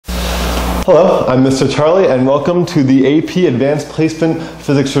Hello, I'm Mr. Charlie, and welcome to the AP Advanced Placement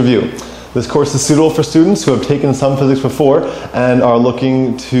Physics Review. This course is suitable for students who have taken some physics before and are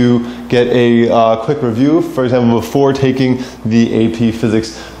looking to get a quick review, for example, before taking the AP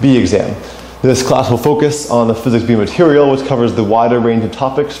Physics B exam. This class will focus on the Physics B material, which covers the wider range of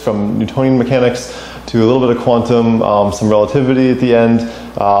topics from Newtonian mechanics to a little bit of quantum, some relativity at the end,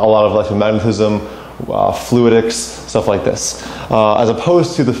 a lot of electromagnetism, fluidics, stuff like this. As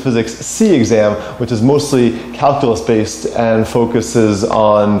opposed to the Physics C exam, which is mostly calculus-based and focuses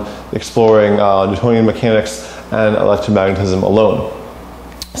on exploring Newtonian mechanics and electromagnetism alone.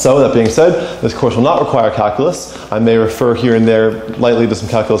 So that being said, this course will not require calculus. I may refer here and there lightly to some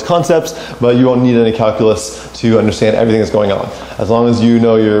calculus concepts, but you won't need any calculus to understand everything that's going on. As long as you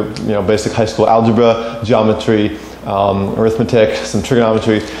know your basic high school algebra, geometry, arithmetic, some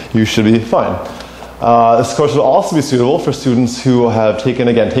trigonometry, you should be fine. This course will also be suitable for students who have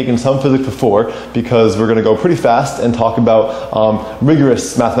taken some physics before, because we're going to go pretty fast and talk about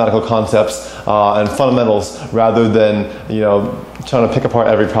rigorous mathematical concepts and fundamentals rather than trying to pick apart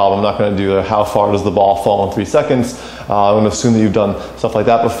every problem. I'm not going to do how far does the ball fall in 3 seconds. I'm going to assume that you've done stuff like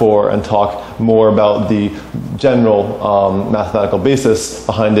that before and talk more about the general mathematical basis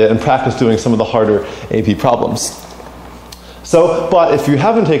behind it and practice doing some of the harder AP problems. But if you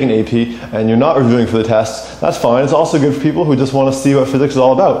haven't taken AP and you're not reviewing for the test, that's fine. It's also good for people who just want to see what physics is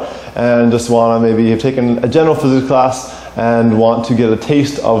all about and just want to maybe have taken a general physics class and want to get a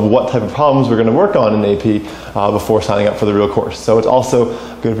taste of what type of problems we're going to work on in AP before signing up for the real course. So it's also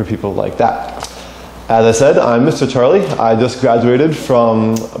good for people like that. As I said, I'm Mr. Charlie. I just graduated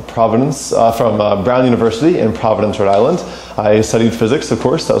from Brown University in Providence, Rhode Island. I studied physics, of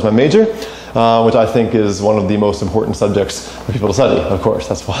course. That was my major, which I think is one of the most important subjects for people to study, of course.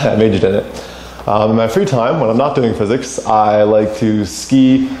 That's why I majored in it. In my free time, when I'm not doing physics, I like to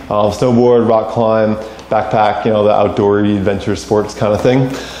ski, snowboard, rock climb, backpack, the outdoory adventure sports kind of thing.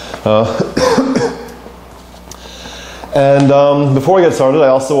 And before I get started, I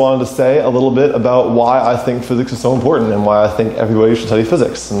also wanted to say a little bit about why I think physics is so important and why I think everybody should study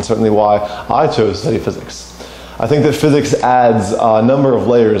physics, and certainly why I chose to study physics. I think that physics adds a number of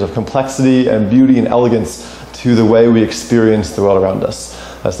layers of complexity and beauty and elegance to the way we experience the world around us.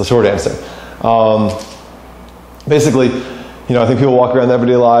 That's the short answer. Basically, I think people walk around their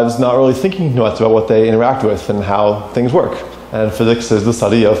everyday lives not really thinking much about what they interact with and how things work. And physics is the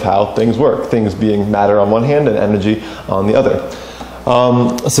study of how things work, things being matter on one hand and energy on the other.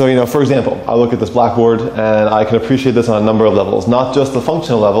 For example, I look at this blackboard and I can appreciate this on a number of levels, not just the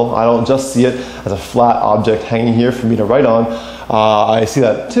functional level. I don't just see it as a flat object hanging here for me to write on. I see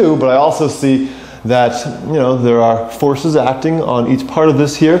that too, but I also see that there are forces acting on each part of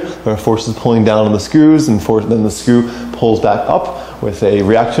this here. There are forces pulling down on the screws, and then the screw pulls back up with a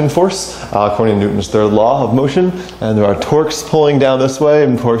reaction force, according to Newton's third law of motion. And there are torques pulling down this way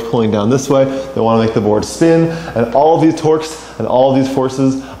and torques pulling down this way. They want to make the board spin, and all of these torques and all of these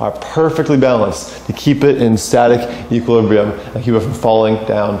forces are perfectly balanced to keep it in static equilibrium and keep it from falling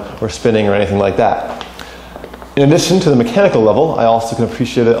down or spinning or anything like that. In addition to the mechanical level, I also can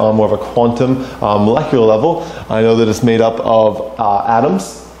appreciate it on more of a quantum molecular level. I know that it's made up of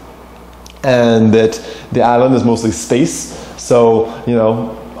atoms, and that the atom is mostly space. So,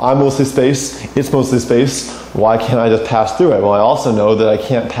 I'm mostly space, it's mostly space. Why can't I just pass through it? Well, I also know that I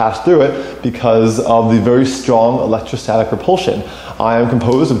can't pass through it because of the very strong electrostatic repulsion. I am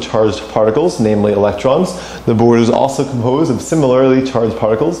composed of charged particles, namely electrons. The board is also composed of similarly charged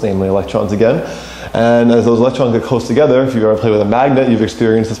particles, namely electrons again. And as those electrons get close together, if you've ever played with a magnet, you've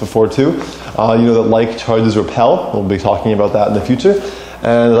experienced this before too. You know that like charges repel. We'll be talking about that in the future.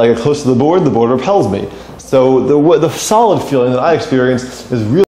 And as I get close to the board repels me. So the solid feeling that I experience is really